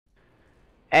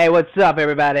Hey, what's up,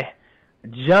 everybody?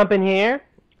 Jumpin' here,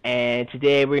 and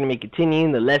today we're going to be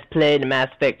continuing the Let's Play the Mass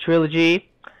Effect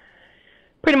Trilogy.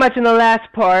 Pretty much in the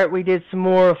last part, we did some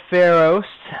more of Feros.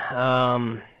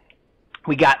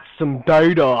 We got some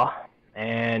data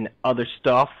and other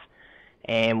stuff,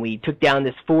 and we took down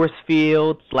this force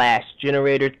field /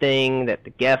 generator thing that the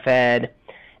Geth had,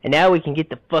 and now we can get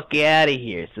the fuck out of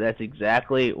here, so that's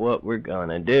exactly what we're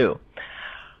gonna do.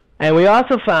 And we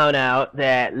also found out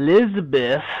that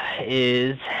Elizabeth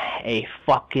is a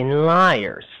fucking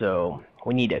liar, so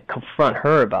we need to confront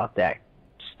her about that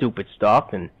stupid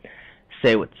stuff and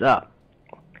say what's up.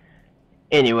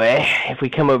 Anyway, if we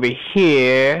come over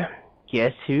here,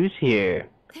 guess who's here?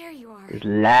 There you are. This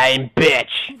lying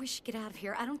bitch. We should get out of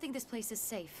here. I don't think this place is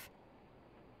safe.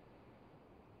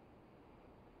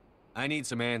 I need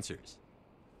some answers.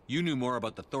 You knew more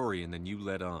about the Thorian than you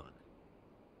let on.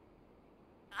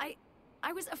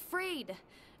 I was afraid.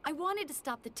 I wanted to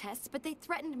stop the tests, but they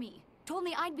threatened me. Told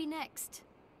me I'd be next.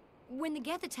 When the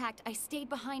Geth attacked, I stayed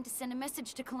behind to send a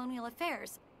message to Colonial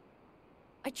Affairs.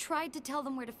 I tried to tell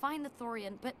them where to find the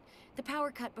Thorian, but the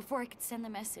power cut before I could send the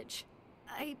message.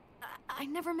 I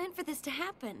never meant for this to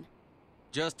happen.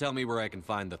 Just tell me where I can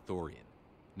find the Thorian.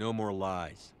 No more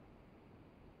lies.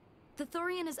 The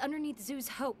Thorian is underneath Zoo's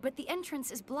Hope, but the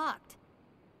entrance is blocked.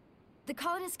 The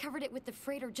colonists covered it with the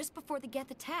freighter just before the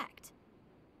Geth attacked.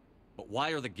 But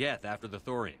why are the Geth after the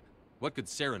Thorian? What could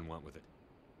Saren want with it?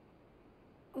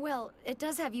 Well, it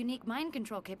does have unique mind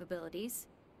control capabilities.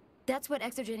 That's what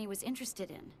Exogeny was interested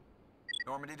in.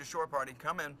 Normandy to shore party,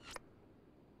 come in.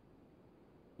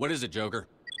 What is it, Joker?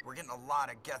 We're getting a lot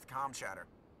of Geth comm chatter.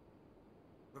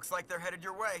 Looks like they're headed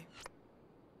your way.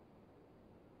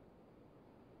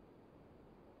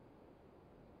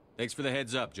 Thanks for the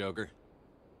heads up, Joker.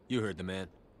 You heard the man.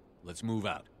 Let's move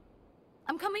out.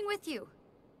 I'm coming with you.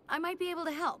 I might be able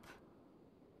to help.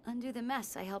 Undo the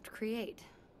mess I helped create.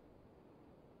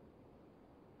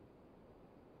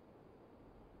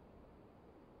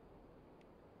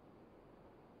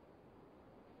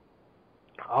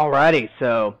 Alrighty,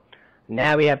 so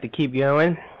now we have to keep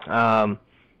going.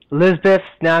 Elizabeth's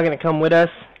now going to come with us,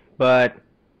 but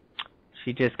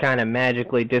she just kind of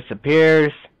magically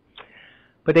disappears.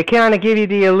 But they kind of give you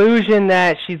the illusion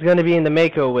that she's going to be in the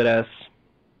Mako with us.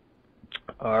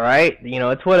 Alright, you know,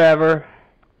 it's whatever.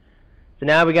 So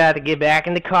now we got to get back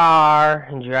in the car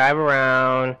and drive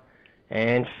around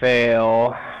and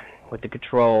fail with the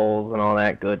controls and all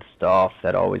that good stuff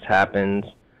that always happens.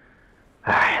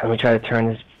 Alright, let me try to turn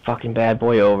this fucking bad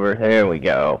boy over. There we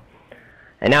go.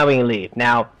 And now we can leave.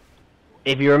 Now,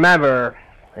 if you remember,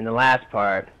 in the last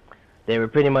part, they were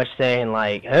pretty much saying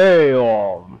like, hey,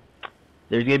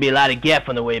 there's going to be a lot of Geth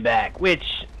on the way back,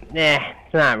 which,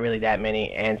 it's not really that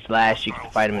many, and / you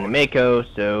can fight them in the Mako,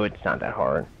 so it's not that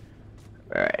hard.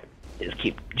 Alright, just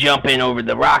keep jumping over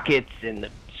the rockets and the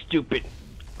stupid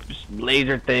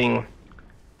laser thing.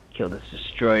 Kill this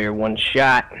destroyer one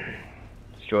shot.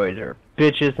 Destroyers are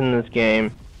bitches in this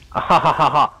game. Ah ha ha ha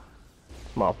ha.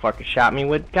 Motherfucker shot me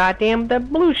with goddamn the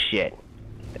blue shit.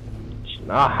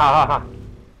 Ah ha ha ha.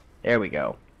 There we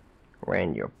go.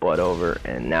 Ran your butt over,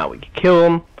 and now we can kill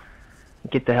him.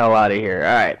 Get the hell out of here.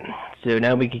 Alright, so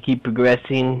now we can keep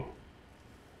progressing,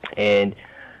 and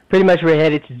pretty much we're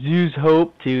headed to Zoo's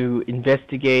Hope to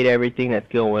investigate everything that's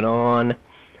going on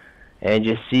and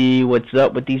just see what's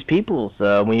up with these people.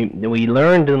 So we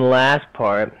learned in the last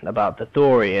part about the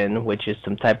Thorian, which is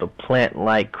some type of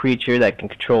plant-like creature that can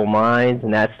control minds,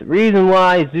 and that's the reason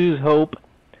why Zoo's Hope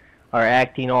are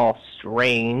acting all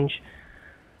strange.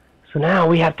 So now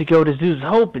we have to go to Zoo's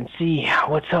Hope and see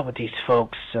what's up with these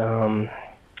folks.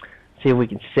 See if we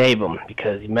can save them,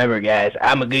 because remember, guys,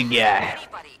 I'm a good guy.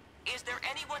 Anybody, is there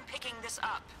anyone picking this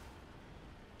up?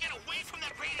 Get away from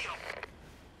that radio!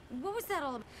 What was that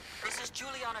all about? This is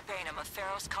Juliana Bainham of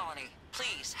Feros Colony.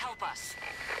 Please, help us.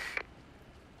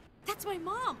 That's my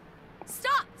mom!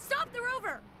 Stop! Stop the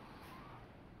rover!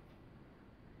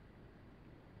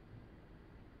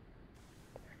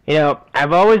 You know,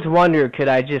 I've always wondered, could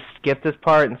I just skip this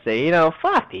part and say, you know,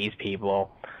 fuck these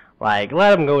people. Like,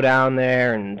 let them go down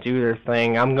there and do their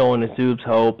thing. I'm going to Zoo's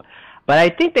Hope. But I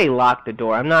think they locked the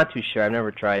door. I'm not too sure. I've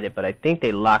never tried it. But I think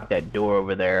they locked that door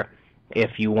over there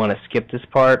if you want to skip this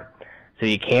part. So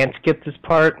you can't skip this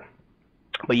part.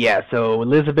 But yeah, so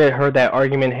Elizabeth heard that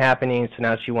argument happening. So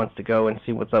now she wants to go and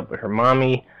see what's up with her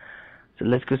mommy. So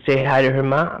let's go say hi to her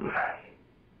mom.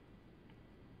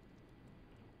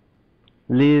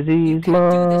 Lizzie's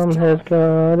mom has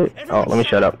got it. Oh, let me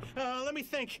shut up. Let me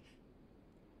think.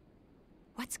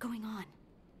 What's going on?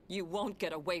 You won't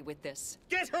get away with this.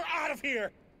 Get her out of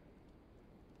here!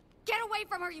 Get away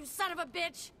from her, you son of a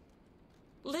bitch!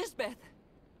 Lisbeth!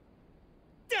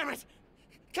 Damn it!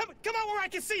 Come out where I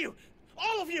can see you!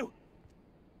 All of you!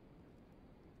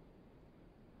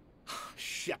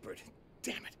 Shepard,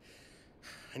 damn it.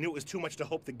 I knew it was too much to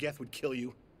hope the Geth would kill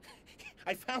you.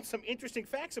 I found some interesting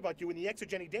facts about you in the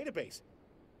exogenic database.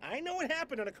 I know what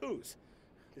happened on Akuz.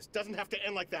 This doesn't have to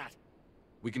end like that.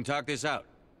 We can talk this out.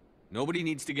 Nobody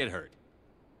needs to get hurt.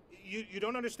 You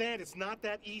don't understand. It's not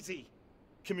that easy.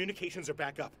 Communications are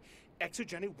back up.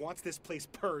 Exogenic wants this place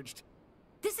purged.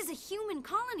 This is a human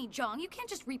colony, Jong. You can't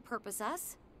just repurpose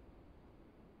us.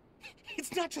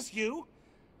 It's not just you.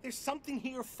 There's something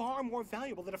here far more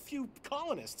valuable than a few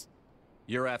colonists.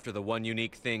 You're after the one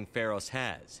unique thing Feros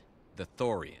has. The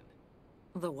Thorian.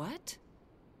 The what?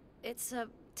 It's a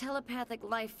telepathic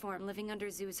life form living under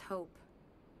Zoo's hope.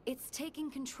 It's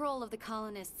taking control of the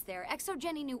colonists there.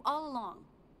 Exogeny knew all along.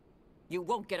 You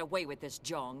won't get away with this,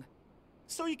 Jong.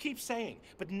 So you keep saying,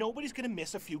 but nobody's gonna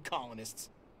miss a few colonists.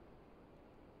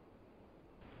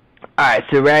 Alright,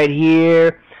 so right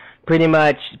here, pretty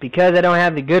much, because I don't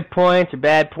have the good points or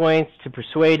bad points to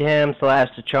persuade him, slash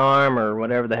to charm, or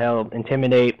whatever the hell,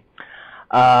 intimidate,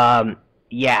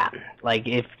 yeah, like,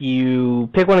 if you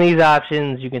pick one of these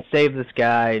options, you can save this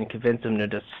guy and convince him to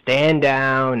just stand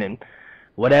down and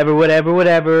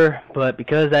whatever, but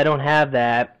because I don't have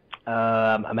that,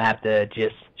 I'm gonna have to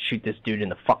just shoot this dude in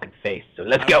the fucking face, so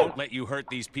let's go! I won't let you hurt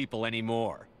these people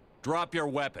anymore. Drop your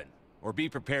weapon, or be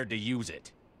prepared to use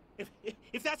it.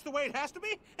 If that's the way it has to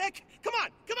be, heck, come on!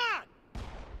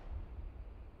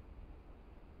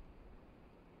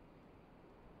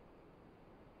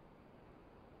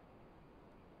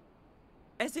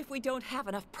 As if we don't have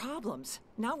enough problems.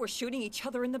 Now we're shooting each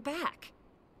other in the back.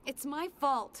 It's my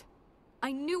fault.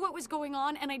 I knew what was going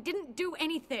on, and I didn't do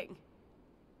anything.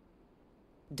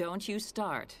 Don't you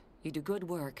start. You do good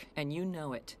work, and you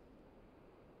know it.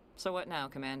 So what now,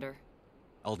 Commander?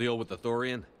 I'll deal with the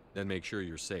Thorian, then make sure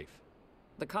you're safe.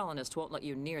 The colonists won't let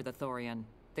you near the Thorian.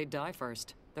 They'd die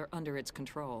first. They're under its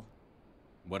control.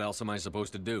 What else am I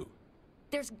supposed to do?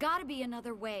 There's gotta be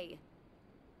another way.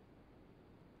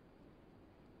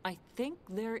 I think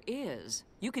there is.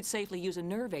 You could safely use a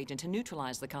nerve agent to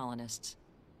neutralize the colonists.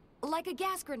 Like a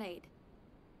gas grenade.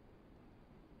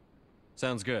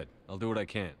 Sounds good. I'll do what I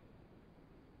can.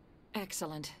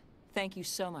 Excellent. Thank you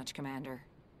so much, Commander.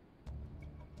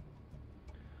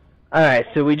 Alright,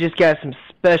 so we just got some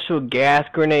special gas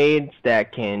grenades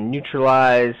that can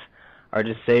neutralize or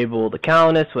disable the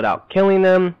colonists without killing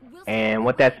them. And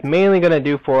what that's mainly going to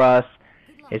do for us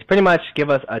is pretty much give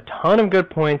us a ton of good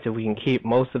points if we can keep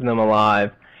most of them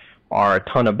alive, or a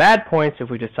ton of bad points if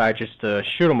we decide just to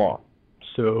shoot them all.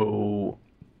 So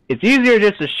it's easier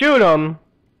just to shoot them,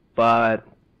 but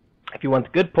if you want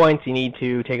the good points, you need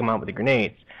to take them out with the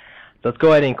grenades. So let's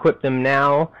go ahead and equip them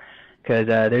now, because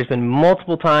there's been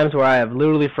multiple times where I have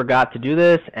literally forgot to do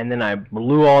this, and then I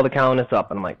blew all the colonists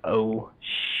up, and I'm like, oh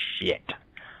shit.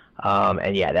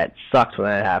 And yeah, that sucks when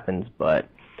that happens, but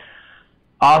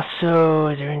also,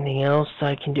 is there anything else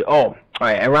I can do? Oh,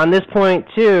 alright, around this point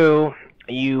too,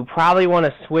 you probably want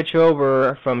to switch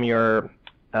over from your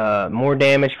more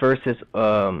damage versus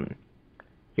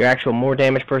your actual more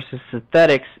damage versus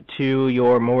synthetics to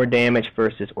your more damage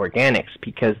versus organics,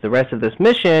 because the rest of this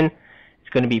mission is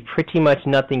going to be pretty much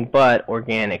nothing but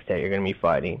organics that you're going to be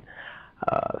fighting.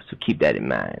 So keep that in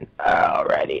mind.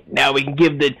 Alrighty, now we can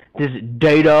give this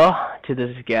data to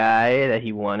this guy that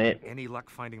he wanted. Any luck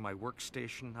finding my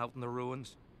workstation out in the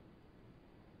ruins?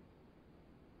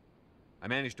 I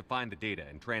managed to find the data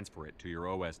and transfer it to your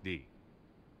OSD.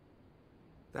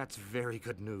 That's very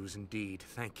good news indeed,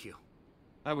 thank you.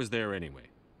 I was there anyway.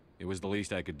 It was the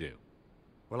least I could do.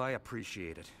 Well, I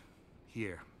appreciate it.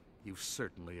 Here, you've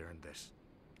certainly earned this.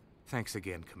 Thanks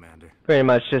again, Commander. Pretty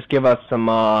much just give us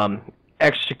some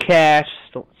extra cash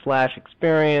slash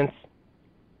experience.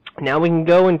 Now we can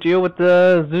go and deal with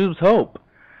the Zoo's Hope.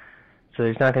 So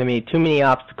there's not going to be too many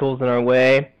obstacles in our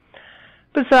way.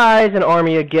 Besides an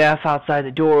army of Geth outside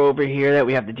the door over here that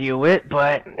we have to deal with.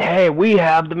 But hey, we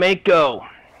have the Mako.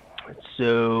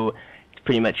 So it's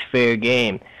pretty much fair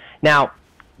game. Now,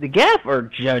 the Geth are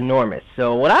ginormous.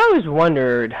 So what I always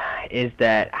wondered is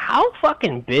that how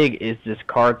fucking big is this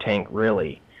car tank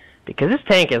really? Because this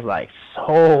tank is like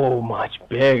so much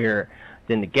bigger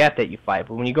than the Geth that you fight.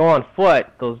 But when you go on foot,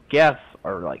 those Geths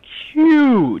are like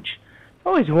huge. I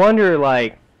always wonder,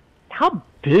 like, how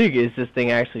big is this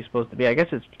thing actually supposed to be? I guess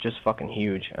it's just fucking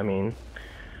huge. I mean,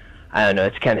 I don't know.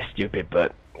 It's kind of stupid,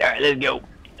 but alright, let's go.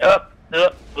 Up.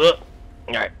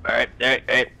 Alright.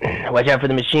 Watch out for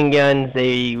the machine guns.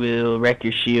 They will wreck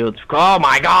your shields. Oh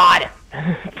my god!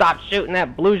 Stop shooting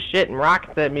that blue shit and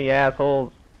rockets at me,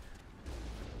 assholes.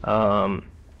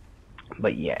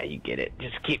 But yeah, you get it.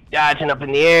 Just keep dodging up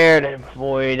in the air to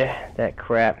avoid that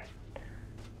crap.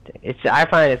 I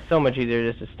find it so much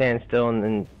easier just to stand still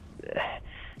and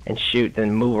shoot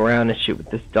than move around and shoot with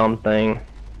this dumb thing.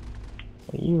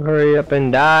 Will you hurry up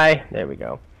and die? There we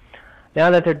go. Now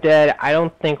that they're dead, I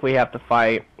don't think we have to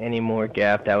fight any more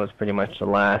Geth. That was pretty much the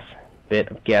last bit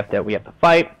of Geth that we have to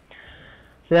fight.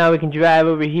 So now we can drive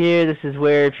over here. This is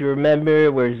where, if you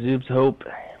remember, where Zoob's Hope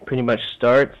pretty much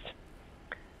starts.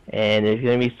 And there's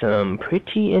going to be some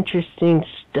pretty interesting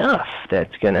stuff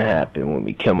that's going to happen when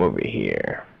we come over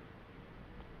here.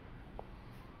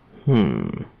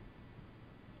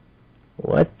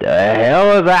 What the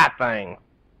hell is that thing?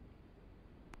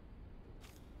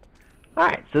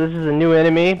 Alright, so this is a new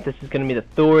enemy. This is going to be the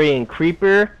Thorian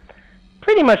Creeper.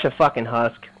 Pretty much a fucking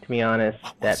husk, to be honest,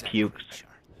 that pukes. It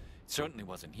certainly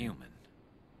wasn't human.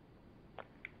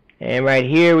 And right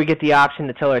here we get the option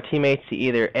to tell our teammates to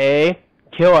either A,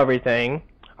 kill everything,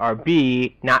 or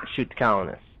B, not shoot the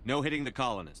colonists. No hitting the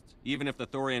colonists, even if the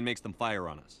Thorian makes them fire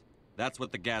on us. That's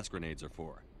what the gas grenades are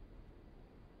for.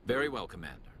 Very well,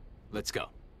 Commander. Let's go.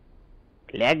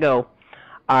 Let go.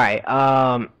 Alright,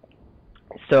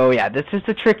 so yeah, this is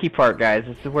the tricky part, guys.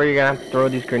 This is where you're gonna have to throw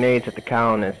these grenades at the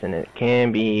colonists, and it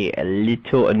can be a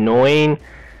little annoying.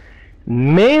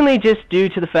 Mainly just due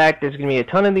to the fact there's gonna be a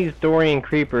ton of these Thorian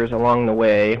creepers along the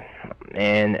way,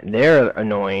 and they're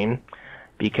annoying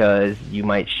because you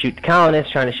might shoot the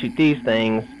colonists trying to shoot these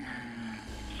things.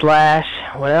 Slash,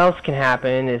 what else can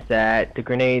happen is that the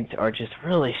grenades are just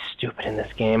really stupid in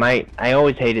this game. I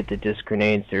always hated the disc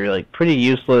grenades. They're like pretty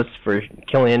useless for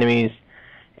killing enemies,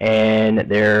 and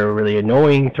they're really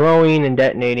annoying throwing and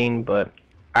detonating. But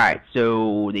alright,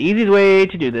 so the easiest way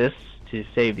to do this, to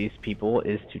save these people,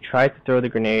 is to try to throw the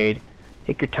grenade.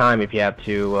 Take your time if you have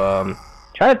to.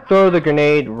 Try to throw the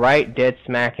grenade right dead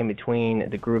smack in between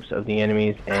the groups of the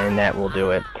enemies, and that will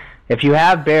do it. If you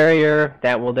have barrier,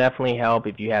 that will definitely help.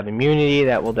 If you have immunity,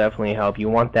 that will definitely help. You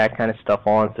want that kind of stuff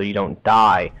on so you don't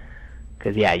die.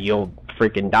 Because, yeah, you'll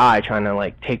freaking die trying to,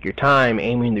 like, take your time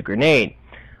aiming the grenade.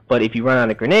 But if you run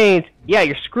out of grenades, yeah,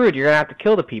 you're screwed. You're going to have to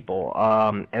kill the people.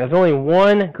 And there's only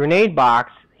one grenade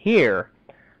box here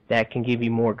that can give you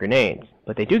more grenades.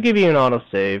 But they do give you an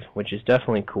autosave, which is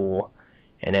definitely cool.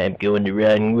 And I'm going the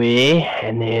wrong way.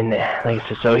 And then, like I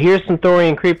said, so here's some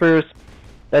Thorian creepers.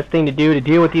 Best thing to do to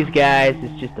deal with these guys is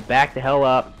just to back the hell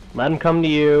up, let them come to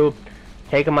you,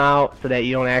 take them out so that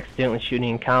you don't accidentally shoot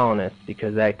any colonists,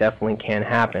 because that definitely can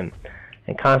happen.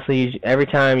 And constantly, every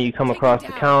time you come across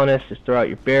the colonists, just throw out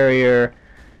your barrier,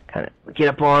 kind of get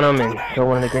up on them and throw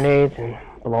one of the grenades and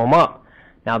blow them up.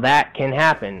 Now that can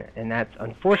happen, and that's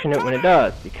unfortunate when it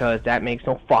does, because that makes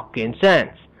no fucking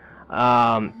sense.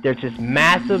 There's this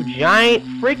massive, giant,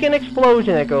 freaking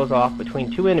explosion that goes off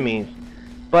between two enemies,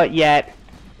 but yet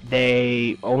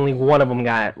only one of them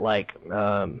got, like,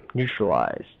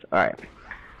 neutralized. Alright,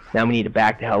 now we need to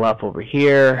back the hell up over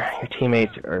here. Your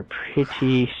teammates are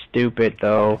pretty stupid,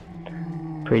 though.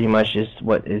 Pretty much is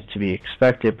what is to be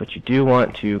expected, but you do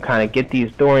want to kind of get these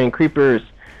Thorian creepers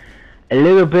a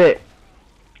little bit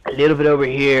over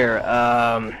here.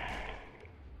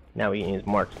 Now we can use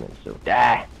marksman, so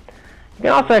die. You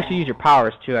can also actually use your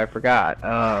powers too, I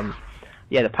forgot.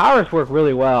 Yeah, the powers work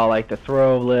really well, like the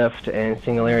throw, lift, and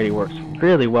singularity works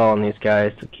really well on these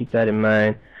guys, so keep that in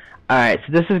mind. Alright,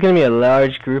 so this is going to be a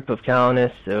large group of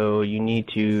colonists, so you need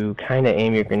to kind of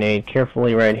aim your grenade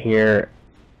carefully right here.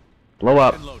 Blow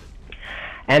up.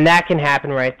 And that can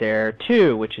happen right there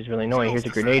too, which is really annoying. Here's a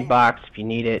grenade box. If you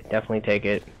need it, definitely take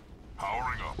it.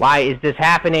 Why is this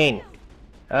happening?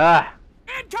 Why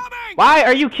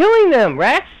are you killing them,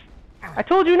 Rex? I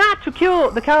told you not to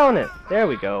kill the colonists. There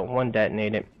we go. One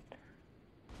detonated.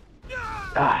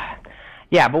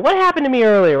 Yeah, but what happened to me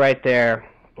earlier right there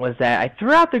was that I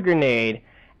threw out the grenade,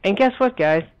 and guess what,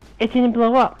 guys? It didn't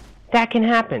blow up. That can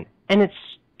happen, and it's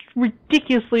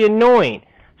ridiculously annoying.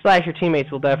 Slash, your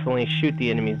teammates will definitely shoot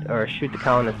the enemies, or shoot the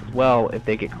colonists as well if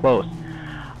they get close.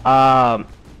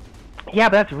 Yeah,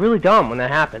 but that's really dumb when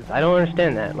that happens. I don't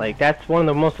understand that. Like, that's one of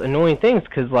the most annoying things,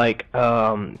 because, like,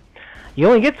 you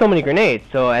only get so many grenades,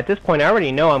 so at this point I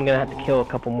already know I'm going to have to kill a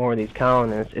couple more of these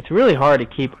colonists. It's really hard to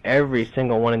keep every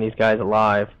single one of these guys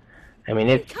alive. I mean,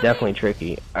 it's definitely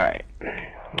tricky. Alright.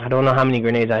 I don't know how many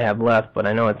grenades I have left, but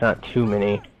I know it's not too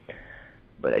many.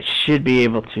 But I should be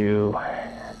able to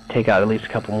take out at least a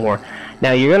couple more.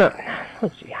 Now you're going to...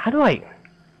 Let's see, how do I...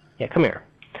 Yeah, come here.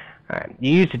 Alright,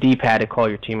 you use the D-pad to call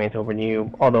your teammates over to you,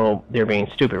 although they're being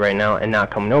stupid right now and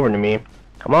not coming over to me.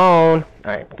 Come on!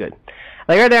 Alright, good.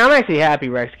 Like right there, I'm actually happy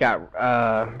Rex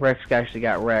actually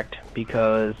got wrecked,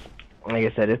 because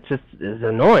like I said, it's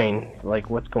annoying. Like,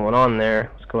 what's going on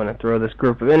there? Let's go ahead and throw this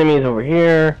group of enemies over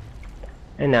here.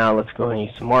 And now let's go ahead and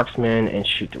use some marksmen and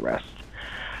shoot the rest.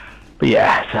 But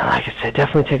yeah, so like I said,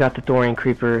 definitely take out the Thorian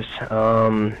creepers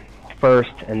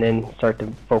first, and then start to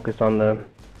focus on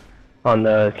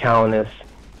the colonists.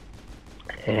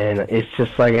 And it's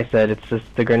just like I said, it's just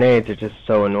the grenades are just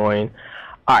so annoying.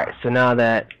 Alright, so now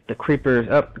that the creepers,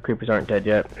 the creepers aren't dead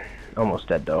yet. Almost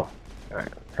dead though.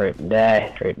 Alright, hurry up and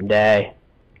die, hurry up and die.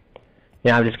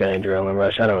 Yeah, I'm just gonna adrenaline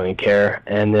rush, I don't really care.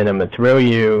 And then I'm gonna throw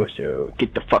you, so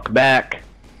get the fuck back.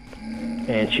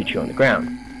 And shoot you on the ground.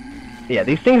 Yeah,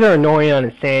 these things are annoying on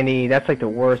Insanity. That's like the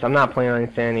worst. I'm not playing on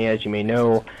Insanity, as you may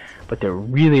know, but they're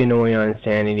really annoying on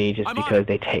Insanity just because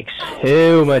they take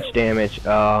so much damage.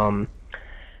 And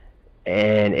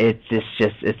it's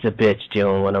a bitch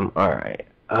dealing with them. Alright.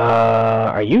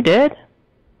 Are you dead?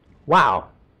 Wow.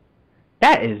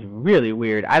 That is really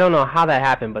weird. I don't know how that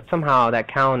happened, but somehow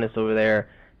that colonist over there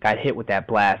got hit with that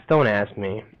blast. Don't ask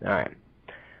me. Alright.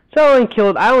 So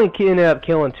I only ended up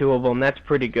killing 2 of them. That's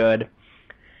pretty good.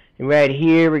 And right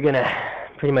here, we're gonna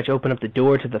pretty much open up the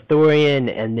door to the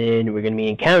Thorian, and then we're gonna be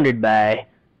encountered by,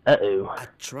 I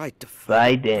tried to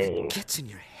fight, but Biden. it gets in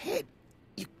your head.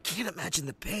 You can't imagine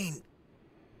the pain.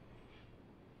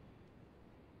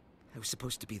 I was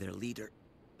supposed to be their leader.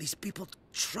 These people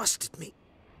trusted me.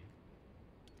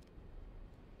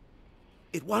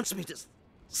 It wants me to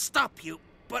stop you,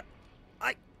 but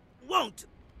I won't.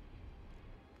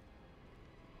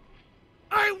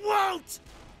 I won't!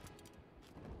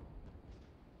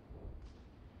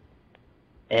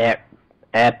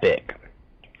 Epic.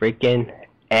 Freaking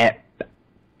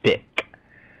epic.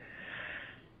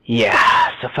 Yeah,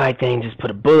 so Fight Thing just put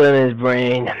a bullet in his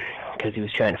brain because he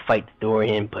was trying to fight the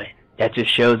Thorian, but that just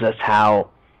shows us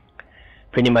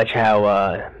pretty much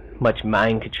how much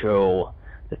mind control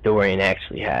the Thorian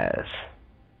actually has.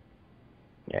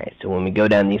 Alright, so when we go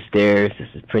down these stairs, this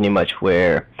is pretty much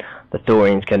where the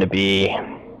Thorian's going to be.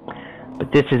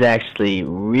 But this is actually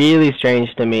really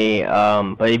strange to me.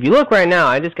 But if you look right now,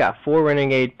 I just got 4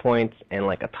 renegade points and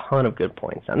like a ton of good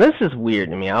points. Now this is weird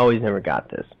to me. I always never got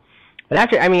this. But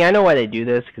actually, I mean, I know why they do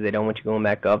this, because they don't want you going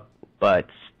back up. But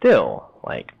still,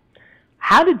 like,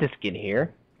 how did this get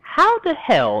here? How the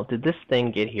hell did this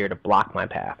thing get here to block my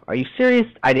path? Are you serious?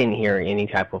 I didn't hear any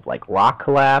type of like rock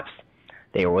collapse.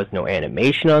 There was no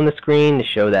animation on the screen to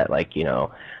show that, like, you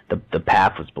know, the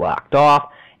path was blocked off.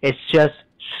 It's just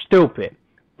stupid.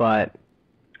 But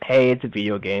hey, it's a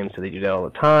video game, so they do that all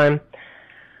the time.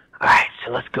 Alright,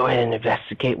 so let's go ahead and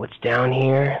investigate what's down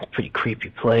here. It's a pretty creepy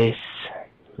place.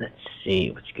 Let's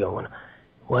see what's going on.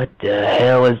 What the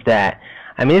hell is that?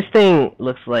 I mean, this thing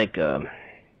looks like, I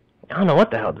don't know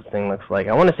what the hell this thing looks like.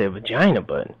 I want to say a vagina,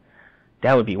 but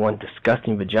that would be one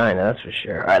disgusting vagina, that's for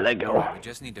sure. Alright, let go. We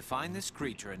just need to find this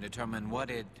creature and determine what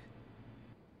it...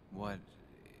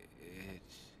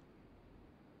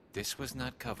 This was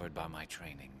not covered by my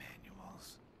training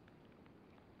manuals.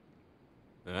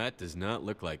 That does not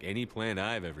look like any plant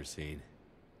I've ever seen.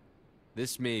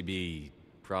 This may be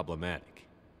problematic.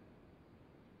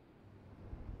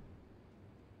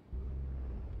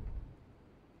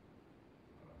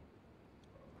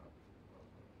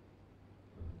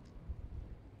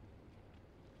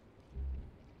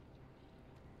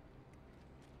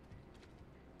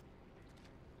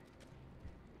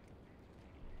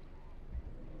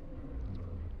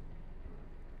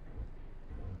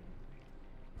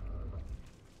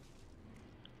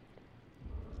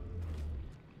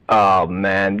 Oh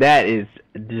man, that is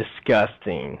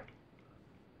disgusting.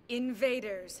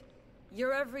 Invaders,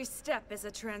 your every step is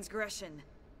a transgression.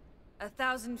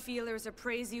 1,000 feelers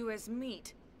appraise you as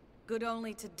meat, good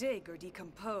only to dig or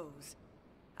decompose.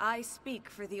 I speak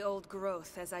for the old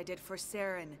growth as I did for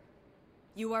Saren.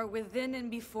 You are within and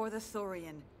before the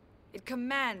Thorian. It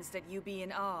commands that you be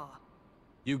in awe.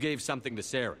 You gave something to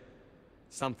Saren.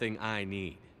 Something I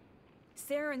need.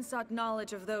 Saren sought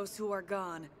knowledge of those who are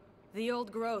gone. The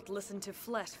old growth listened to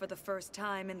flesh for the first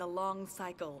time in the long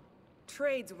cycle.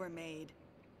 Trades were made.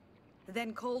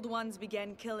 Then cold ones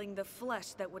began killing the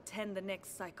flesh that would tend the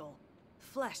next cycle.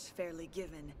 Flesh fairly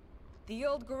given. The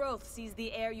old growth sees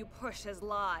the air you push as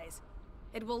lies.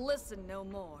 It will listen no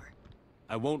more.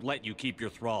 I won't let you keep your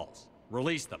thralls.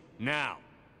 Release them, now!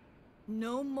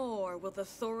 No more will the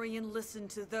Thorian listen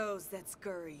to those that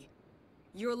scurry.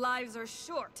 Your lives are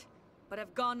short, but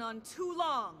have gone on too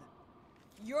long.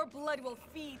 Your blood will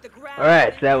feed the ground.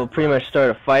 Alright, so that will pretty much start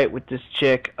a fight with this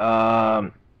chick.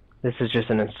 This is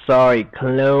just an Ansari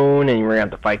clone, and we're gonna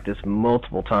have to fight this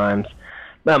multiple times.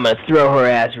 But I'm gonna throw her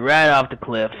ass right off the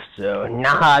cliff, so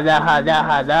nah.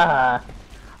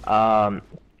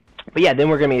 But yeah, then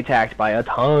we're gonna be attacked by a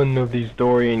ton of these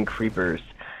Thorian creepers,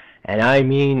 and I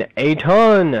mean a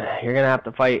ton. You're gonna have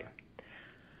to fight.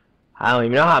 I don't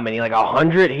even know how many, like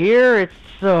 100 here. It's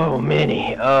so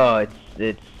many. Oh,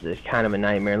 it's kind of a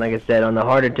nightmare. Like I said, on the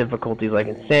harder difficulties like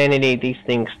Insanity, these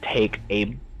things take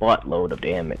a buttload of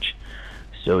damage.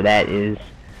 So that is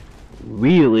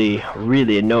really,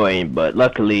 really annoying. But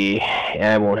luckily,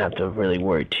 I won't have to really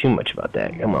worry too much about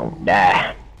that. Come on,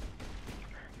 die.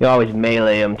 You always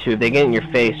melee them too. If they get in your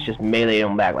face, just melee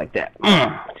them back like that.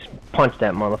 Just punch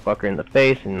that motherfucker in the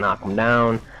face and knock him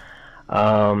down.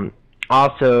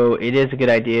 Also, it is a good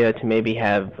idea to maybe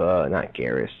have, not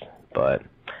Garrus, but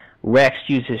Rex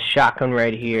use his shotgun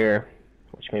right here,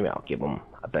 which maybe I'll give him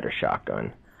a better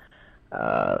shotgun.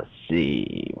 Let's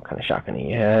see what kind of shotgun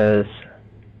he has.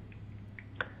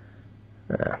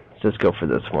 So let's go for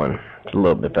this one. It's a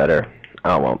little bit better.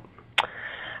 Oh, well.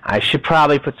 I should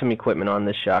probably put some equipment on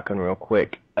this shotgun real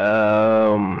quick.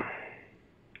 Man,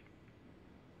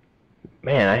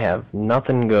 I have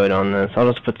nothing good on this.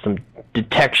 I'll just put some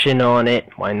detection on it.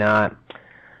 Why not?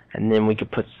 And then we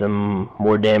could put some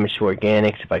more damage to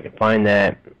organics if I can find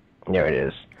that. There it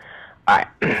is. Alright,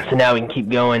 so now we can keep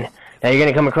going. Now you're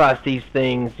going to come across these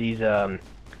things, these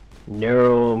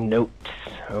neural notes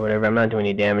or whatever. I'm not doing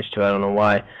any damage to it. I don't know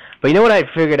why. But you know what I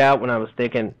figured out when I was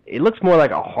thinking? It looks more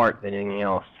like a heart than anything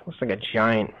else. It looks like a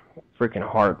giant freaking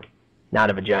heart. Not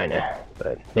a vagina.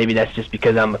 But maybe that's just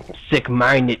because I'm a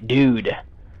sick-minded dude.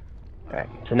 Alright,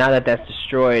 so now that that's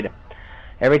destroyed,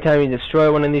 every time you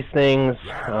destroy one of these things,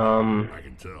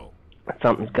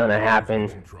 something's gonna happen.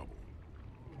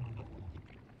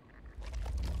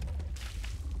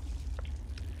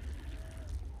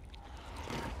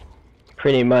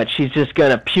 Pretty much, she's just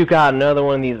gonna puke out another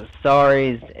one of these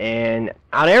Asaris, and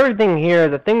out of everything here,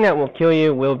 the thing that will kill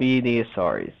you will be the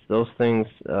Asaris. Those things,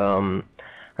 or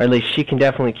at least she can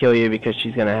definitely kill you because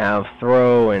she's gonna have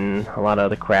throw and a lot of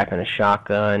other crap and a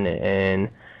shotgun, and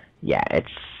yeah, it's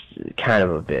kind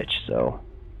of a bitch. So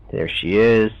there she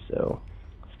is. So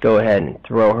let's go ahead and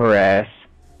throw her ass.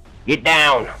 Get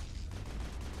down.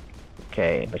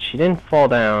 Okay, but she didn't fall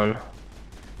down.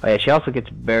 Oh yeah, she also gets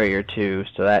a barrier too,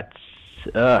 so that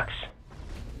sucks.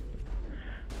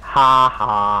 Ha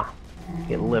ha.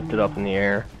 Get lifted up in the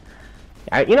air.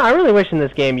 I really wish in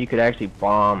this game you could actually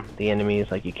bomb the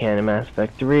enemies like you can in Mass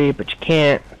Effect 3, but you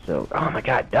can't. So, oh my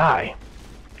god, die.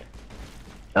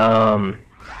 I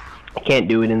can't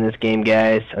do it in this game,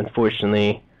 guys,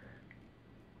 unfortunately.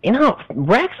 You know,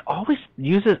 Rex always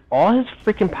uses all his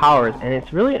freaking powers, and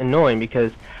it's really annoying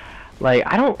because, like,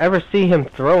 I don't ever see him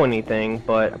throw anything,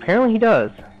 but apparently he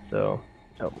does. So,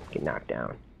 oh, get knocked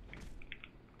down.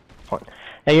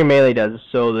 Now your melee does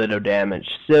so little damage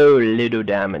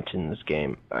in this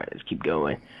game. Alright, let's keep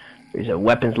going. There's a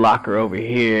weapons locker over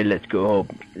here. Let's go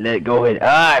ahead.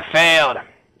 Ah, I failed!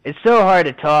 It's so hard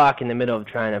to talk in the middle of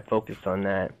trying to focus on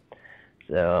that.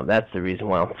 So that's the reason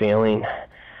why I'm failing.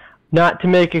 Not to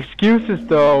make excuses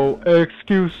though,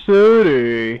 excuse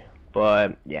city.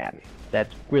 But yeah,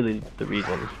 that's really the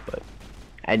reason. But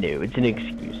I know it's an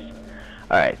excuse.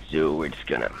 Alright, so we're just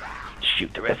gonna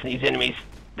shoot the rest of these enemies.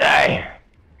 Die!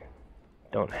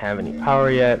 Don't have any power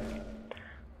yet.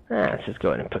 Let's just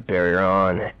go ahead and put barrier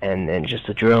on, and then just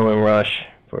adrenaline rush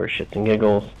for shits and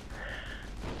giggles.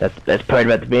 That's the best part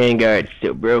about the Vanguard. It's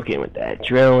still broken with that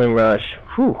adrenaline rush.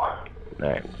 Whew.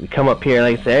 Alright, we come up here,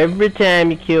 like I said, every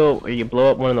time you kill or you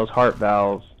blow up one of those heart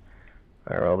valves,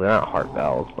 or well, they're not heart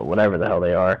valves, but whatever the hell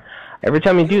they are. Every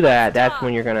time you do that, that's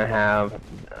when you're gonna have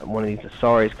one of these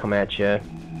Asaris come at you,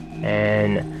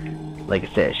 and like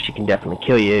I said, she can definitely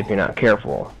kill you if you're not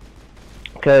careful.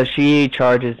 Because she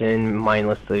charges in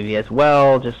mindlessly as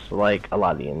well, just like a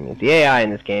lot of the enemies. The AI in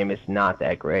this game is not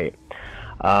that great.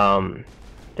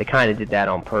 They kind of did that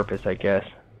on purpose, I guess.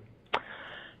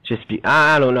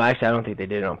 I don't know, actually I don't think they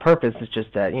did it on purpose. It's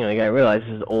just that, you gotta realize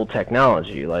this is old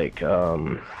technology, like,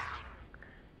 and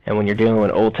when you're dealing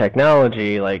with old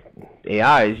technology, like,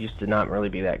 AIs used to not really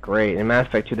be that great. In Mass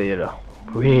Effect 2 they did a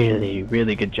really,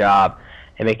 really good job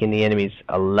at making the enemies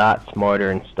a lot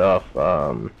smarter and stuff.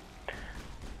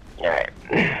 Alright.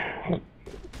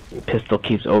 Pistol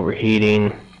keeps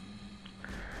overheating.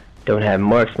 Don't have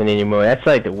marksman anymore. That's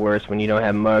like the worst, when you don't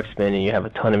have marksman and you have a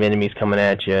ton of enemies coming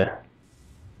at you.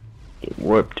 Get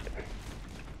warped.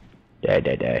 Die,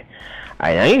 die, die.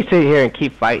 Alright, now you can sit here and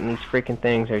keep fighting these freaking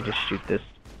things, or just shoot this,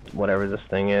 whatever this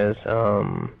thing is.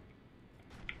 I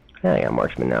got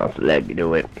marksman now, so let me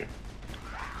do it.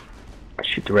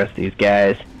 Shoot the rest of these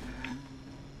guys.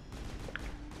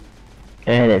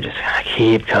 And they're just gonna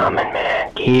keep coming,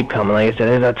 man. Keep coming. Like I said,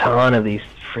 there's a ton of these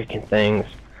freaking things.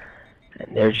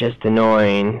 And they're just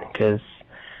annoying, because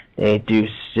They do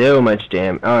so much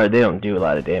damage. Oh, they don't do a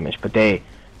lot of damage, but they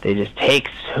just take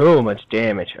so much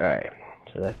damage. Alright,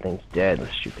 so that thing's dead.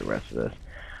 Let's shoot the rest of this.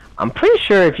 I'm pretty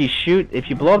sure if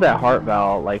you blow up that heart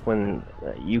valve, like when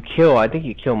you kill, I think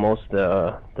you kill most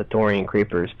of the Thorian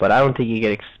creepers, but I don't think you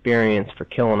get experience for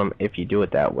killing them if you do it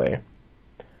that way.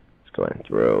 Let's go ahead and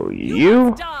throw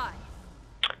you.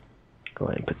 Go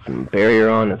ahead and put some barrier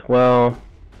on as well.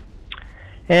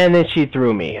 And then she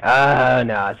threw me.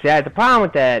 No. See, the problem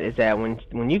with that is that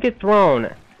when you get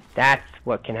thrown, that's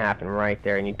what can happen right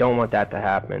there, and you don't want that to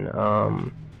happen.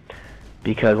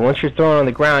 Because once you're thrown on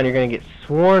the ground, you're gonna get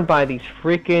swarmed by these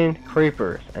freaking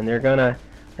creepers, and they're gonna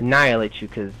annihilate you.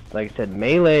 Because, like I said,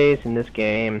 melees in this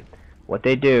game, what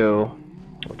they do,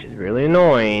 which is really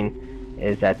annoying,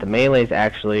 is that the melees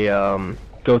actually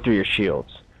go through your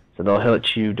shields. So they'll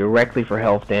hit you directly for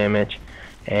health damage,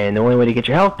 and the only way to get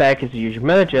your health back is to use your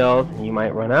meta-gels, and you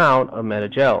might run out of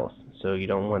meta-gels. So you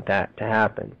don't want that to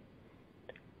happen.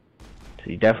 So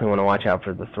you definitely want to watch out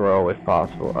for the throw if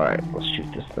possible. Alright, let's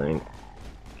shoot this thing.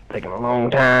 Taking a long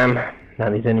time. Now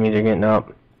these enemies are getting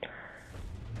up.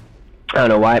 I don't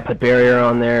know why I put barrier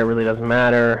on there. It really doesn't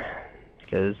matter,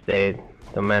 because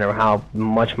no matter how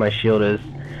much my shield is,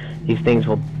 these things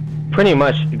will pretty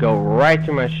much go right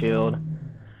through my shield.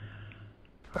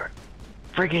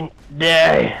 Freaking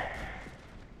die.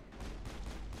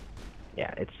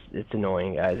 Yeah, it's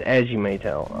annoying, guys, as you may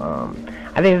tell.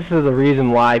 I think this is the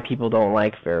reason why people don't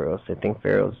like Feros. I think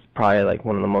Feros is probably like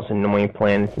one of the most annoying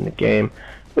planets in the game,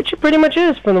 which it pretty much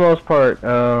is for the most part,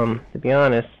 to be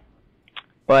honest.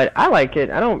 But I like it.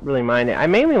 I don't really mind it. I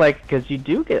mainly like it because you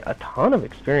do get a ton of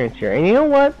experience here. And you know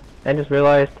what? I just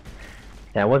realized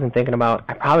that I wasn't thinking about.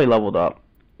 I probably leveled up.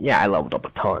 Yeah, I leveled up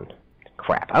a ton.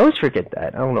 Crap. I always forget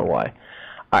that. I don't know why.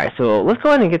 Alright, so let's go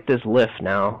ahead and get this lift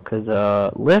now, because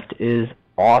lift is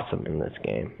awesome in this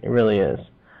game. It really is.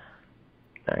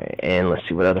 Alright, and let's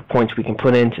see what other points we can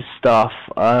put into stuff.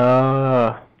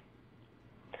 I'm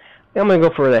going to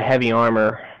go for the heavy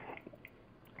armor,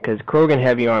 because Krogan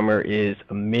heavy armor is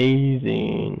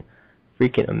amazing.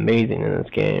 Freaking amazing in this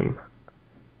game.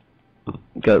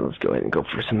 Let's go ahead and go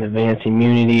for some advanced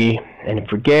immunity. And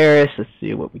for Garrus, let's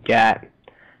see what we got.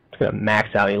 It's going to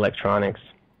max out electronics.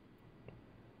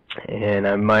 And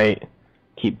I might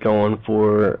keep going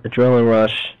for Adrenaline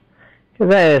Rush, because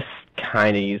that is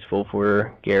kind of useful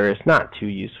for Garrus. Not too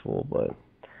useful, but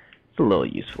it's a little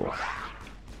useful.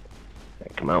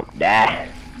 Right, come on, die.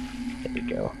 There we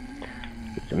go.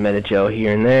 Get some meta-gel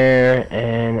here and there,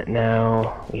 and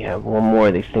now we have one more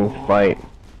of these things to fight.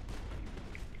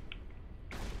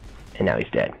 And now he's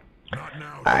dead.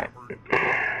 Alright.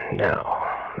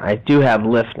 Now, I do have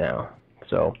lift now,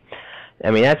 so I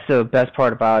mean, that's the best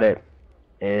part about it,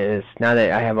 is now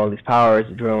that I have all these powers,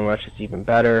 the Adrenaline Rush is even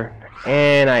better.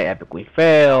 And I epically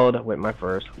failed with my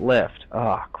first lift.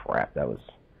 Oh, crap, that was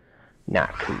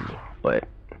not cool. But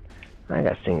I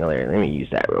got singularity. Let me use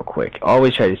that real quick.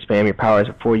 Always try to spam your powers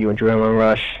before you Adrenaline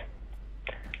Rush,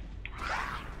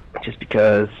 just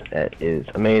because that is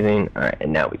amazing. Alright,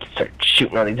 and now we can start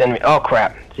shooting all these enemies. Oh,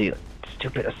 crap. See,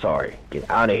 stupid Asari. Get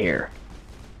out of here.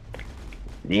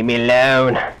 Leave me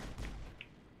alone.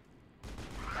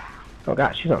 Oh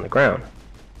god, she's on the ground.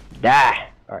 Die!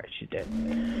 Alright, she's dead.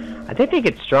 I think they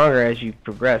get stronger as you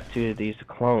progress too, these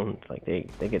clones. Like they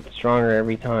get stronger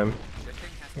every time.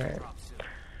 Alright.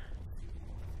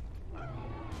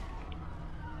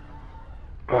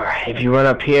 Alright, if you run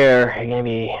up here, you're gonna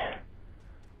be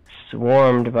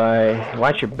swarmed by...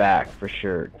 Watch your back for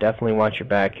sure. Definitely watch your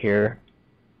back here.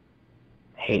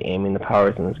 I hate aiming the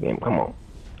powers in this game. Come on.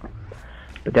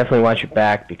 But definitely watch your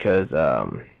back, because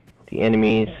the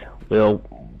enemies will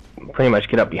pretty much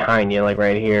get up behind you, like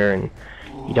right here, and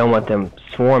you don't want them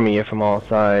swarming you from all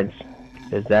sides,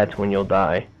 because that's when you'll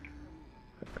die.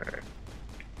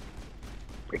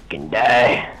 Freaking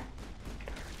die.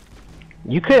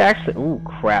 You could actually... Ooh,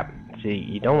 crap. See,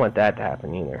 you don't want that to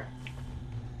happen either.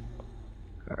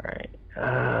 Alright.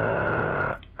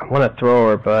 I want to throw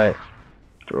her, but...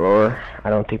 Throw her. I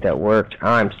don't think that worked.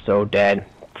 I'm so dead.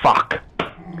 Fuck.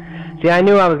 See, I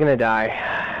knew I was gonna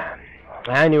die.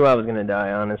 I knew I was gonna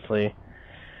die, honestly.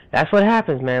 That's what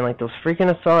happens, man. Like, those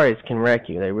freaking Asaris can wreck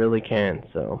you. They really can.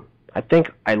 So, I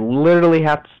think I literally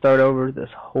have to start over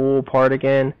this whole part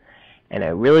again. And I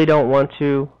really don't want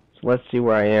to. So, let's see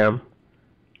where I am.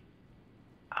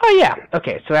 Oh, yeah.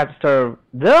 Okay, so I have to start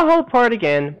the whole part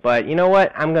again. But, you know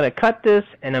what? I'm gonna cut this,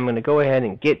 and I'm gonna go ahead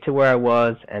and get to where I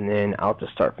was. And then I'll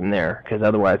just start from there. Because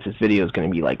otherwise, this video is gonna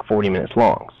be like 40 minutes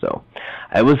long. So,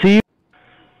 I will see you.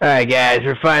 Alright guys,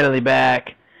 we're finally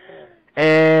back,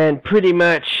 And pretty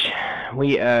much,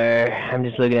 I'm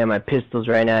just looking at my pistols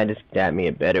right now. I just got me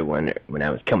a better one when I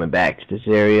was coming back to this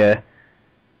area.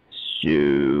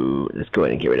 So, let's go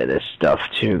ahead and get rid of this stuff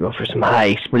too. Go for some high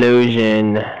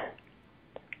explosion.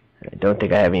 I don't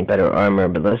think I have any better armor,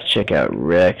 but let's check out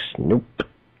Rex. Nope.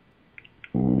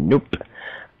 Nope.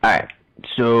 Alright,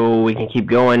 so we can keep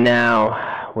going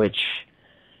now, which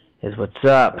is what's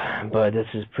up. But this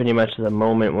is pretty much the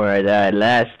moment where I died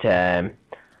last time.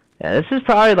 Yeah, this is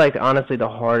probably, like, honestly the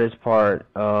hardest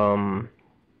part, to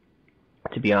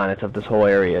be honest, of this whole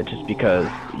area, just because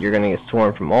you're going to get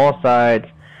swarmed from all sides.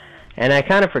 And I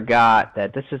kind of forgot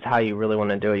that this is how you really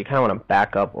want to do it. You kind of want to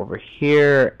back up over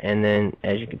here, and then,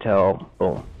 as you can tell,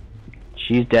 boom.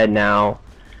 She's dead now.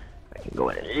 I can go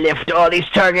ahead and lift all these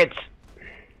targets,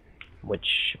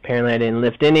 which apparently I didn't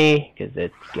lift any, because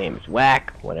this game is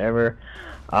whack, whatever.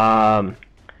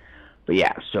 But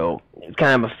yeah, so it's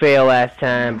kind of a fail last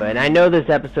time, but I know this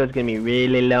episode's going to be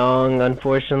really long,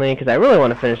 unfortunately, because I really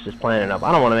want to finish this planet up.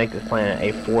 I don't want to make this planet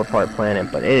a 4-part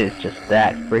planet, but it is just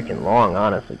that freaking long,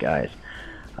 honestly, guys.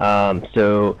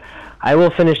 So I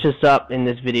will finish this up in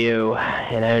this video,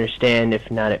 and I understand if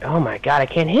not... Oh my god, I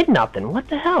can't hit nothing. What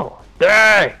the hell?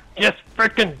 Die! Just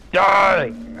freaking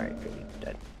die! Alright, good, he's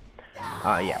dead.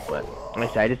 Yeah, but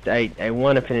like I said, I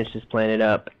want to finish this planet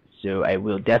up, so I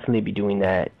will definitely be doing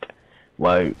that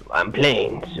while I'm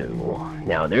playing. So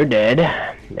now they're dead.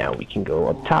 Now we can go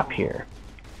up top here.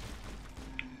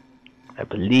 I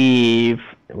believe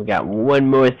we got one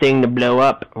more thing to blow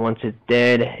up. Once it's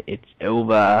dead, it's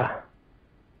over.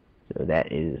 So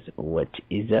that is what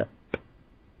is up.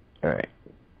 Alright.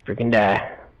 Freaking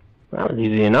die. That was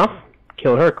easy enough.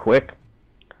 Killed her quick.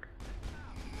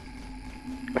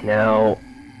 Now,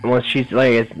 once she's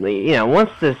like, you know, once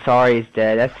the Sari's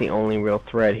dead, that's the only real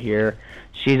threat here.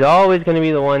 She's always going to be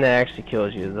the one that actually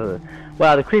kills you.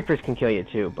 Well, the creepers can kill you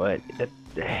too, but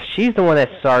she's the one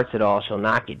that starts it all. She'll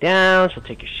knock you down, she'll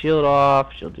take your shield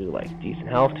off, she'll do like decent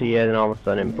health to you, and then all of a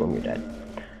sudden, boom, you're dead.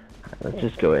 Right, let's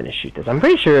just go ahead and shoot this. I'm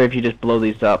pretty sure if you just blow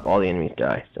these up, all the enemies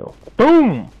die. So,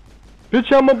 boom!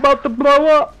 Bitch, I'm about to blow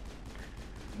up!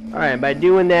 Alright, by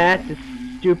doing that, this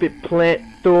stupid plant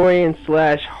Thorian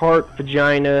 / heart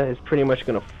vagina is pretty much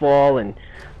going to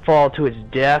fall to its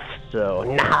death, so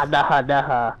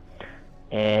nah.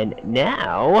 And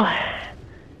now,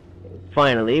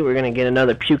 finally, we're gonna get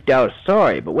another puked out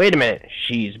Asari. But wait a minute,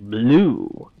 she's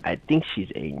blue. I think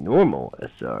she's a normal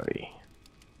Asari.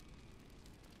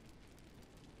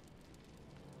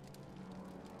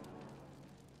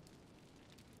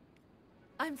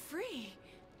 I'm free.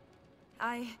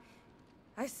 I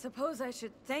suppose I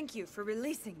should thank you for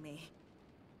releasing me.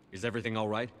 Is everything all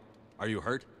right? Are you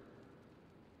hurt?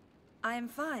 I am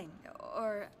fine,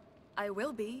 or I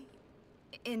will be,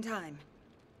 in time.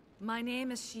 My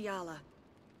name is Shiala.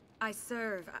 I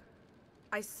served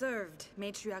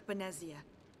Matriarch Benezia.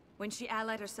 When she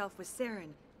allied herself with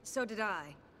Saren, so did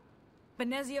I.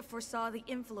 Benezia foresaw the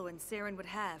influence Saren would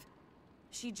have.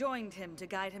 She joined him to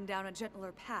guide him down a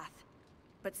gentler path.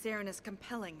 But Saren is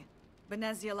compelling.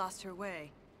 Benezia lost her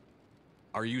way.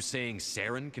 Are you saying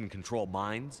Saren can control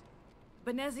minds?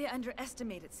 Benezia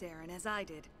underestimated Saren, as I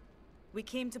did. We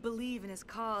came to believe in his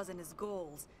cause and his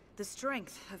goals. The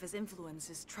strength of his influence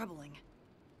is troubling.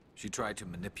 She tried to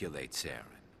manipulate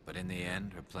Saren, but in the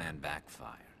end, her plan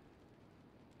backfired.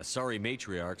 Asari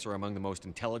matriarchs are among the most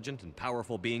intelligent and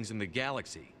powerful beings in the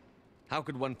galaxy. How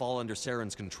could one fall under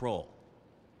Saren's control?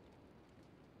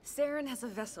 Saren has a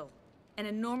vessel, an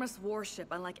enormous warship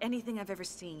unlike anything I've ever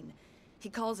seen. He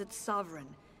calls it Sovereign.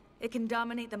 It can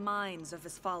dominate the minds of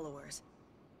his followers.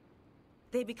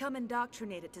 They become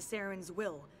indoctrinated to Saren's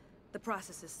will. The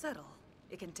process is subtle.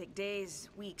 It can take days,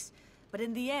 weeks, but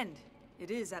in the end, it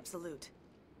is absolute.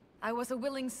 I was a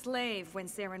willing slave when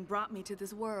Saren brought me to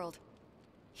this world.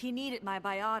 He needed my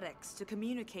biotics to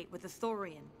communicate with the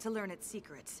Thorian, to learn its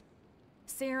secrets.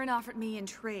 Saren offered me in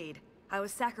trade. I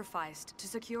was sacrificed to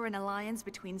secure an alliance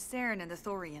between Saren and the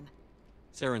Thorian.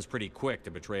 Saren's pretty quick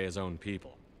to betray his own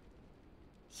people.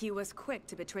 He was quick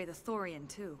to betray the Thorian,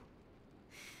 too.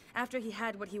 After he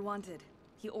had what he wanted,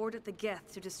 he ordered the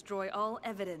Geth to destroy all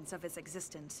evidence of its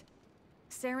existence.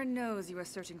 Saren knows you are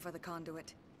searching for the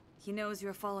conduit. He knows you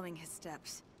are following his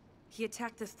steps. He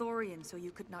attacked the Thorian so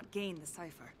you could not gain the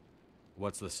cipher.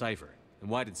 What's the cipher? And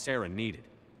why did Saren need it?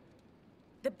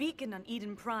 The beacon on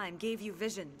Eden Prime gave you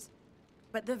visions.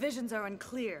 But the visions are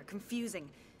unclear, confusing.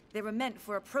 They were meant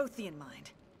for a Prothean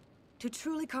mind. To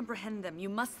truly comprehend them, you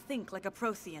must think like a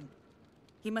Prothean.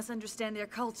 You must understand their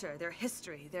culture, their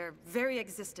history, their very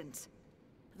existence.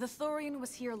 The Thorian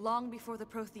was here long before the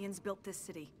Protheans built this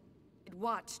city. It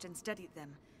watched and studied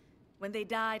them. When they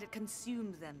died, it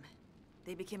consumed them.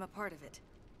 They became a part of it.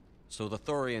 So the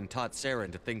Thorian taught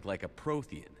Saren to think like a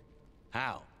Prothean.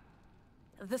 How?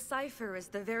 The cipher is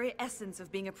the very essence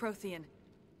of being a Prothean.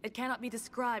 It cannot be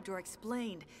described or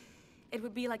explained. It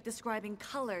would be like describing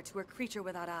color to a creature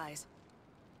without eyes.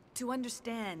 To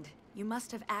understand, you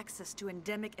must have access to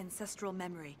endemic ancestral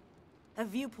memory. A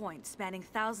viewpoint spanning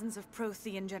thousands of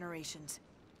Prothean generations.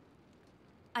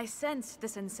 I sensed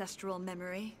this ancestral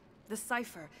memory, the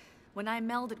cipher, when I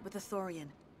melded with the Thorian.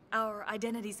 Our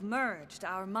identities merged,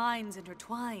 our minds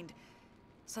intertwined.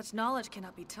 Such knowledge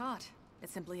cannot be taught. It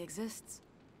simply exists.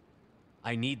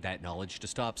 I need that knowledge to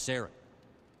stop Saren.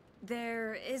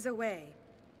 There is a way.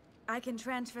 I can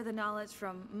transfer the knowledge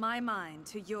from my mind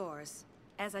to yours,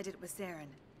 as I did with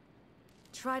Saren.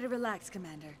 Try to relax,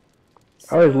 Commander.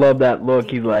 I always love that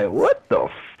look. He's like, what the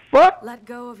fuck? Let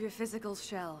go of your physical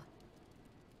shell.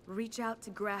 Reach out to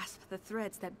grasp the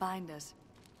threads that bind us,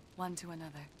 one to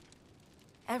another.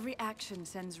 Every action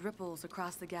sends ripples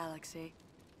across the galaxy.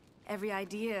 Every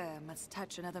idea must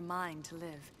touch another mind to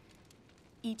live.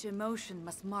 Each emotion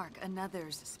must mark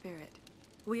another's spirit.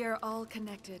 We are all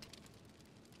connected.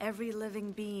 Every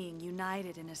living being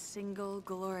united in a single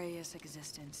glorious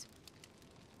existence.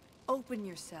 Open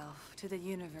yourself to the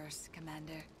universe,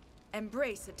 Commander.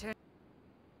 Embrace eternity.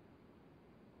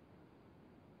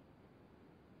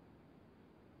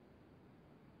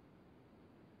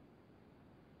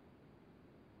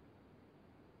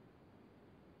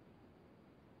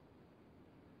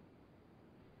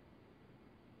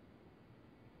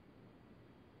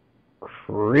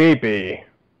 Creepy.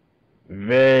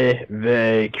 Very,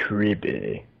 very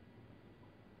creepy.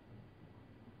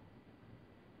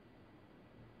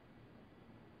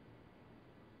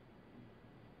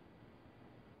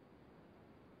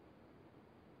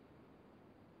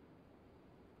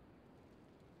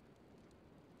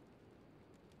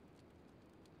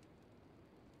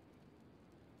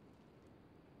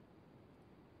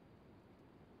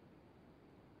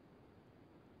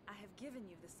 I have given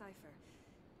you the cipher,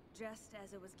 just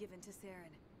as it was given to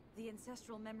Saren. The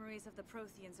ancestral memories of the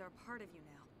Protheans are part of you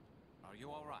now. Are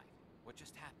you all right? What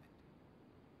just happened?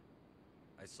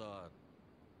 I saw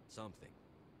something.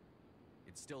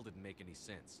 It still didn't make any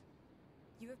sense.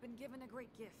 You have been given a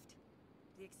great gift.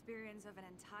 The experience of an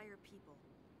entire people.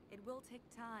 It will take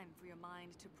time for your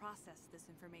mind to process this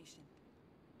information.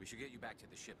 We should get you back to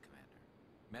the ship, Commander.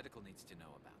 Medical needs to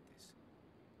know about this.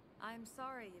 I'm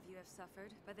sorry if you have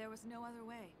suffered, but there was no other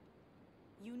way.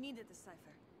 You needed the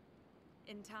cipher.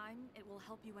 In time, it will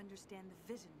help you understand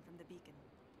the vision from the beacon.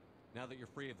 Now that you're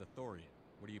free of the Thorian,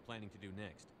 what are you planning to do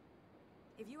next?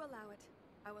 If you allow it,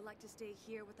 I would like to stay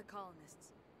here with the colonists.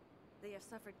 They have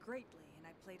suffered greatly, and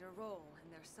I played a role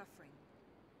in their suffering.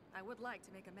 I would like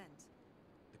to make amends.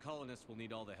 The colonists will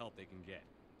need all the help they can get.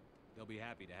 They'll be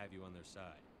happy to have you on their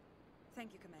side.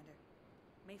 Thank you, Commander.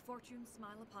 May fortune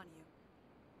smile upon you.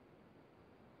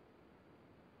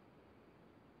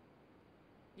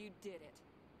 You did it.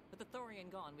 With the Thorian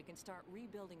gone, we can start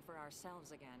rebuilding for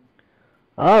ourselves again.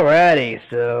 Alrighty,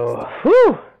 so,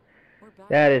 whew!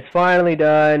 That is finally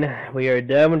done. We are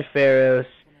done with Feros.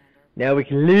 Now we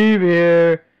can leave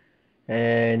here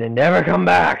and never come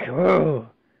back. Whoa.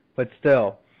 But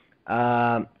still, you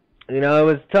know, it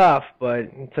was tough, but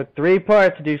it took 3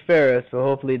 parts to do Feros, so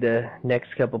hopefully the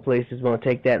next couple places won't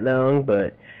take that long.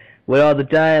 But with all the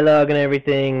dialogue and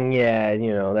everything, yeah,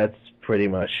 you know, that's pretty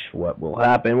much what will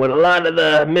happen with a lot of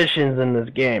the missions in this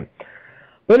game.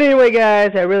 But anyway,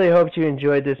 guys, I really hope you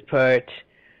enjoyed this part.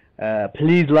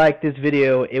 Please like this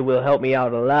video. It will help me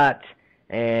out a lot.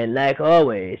 And like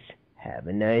always, have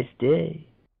a nice day.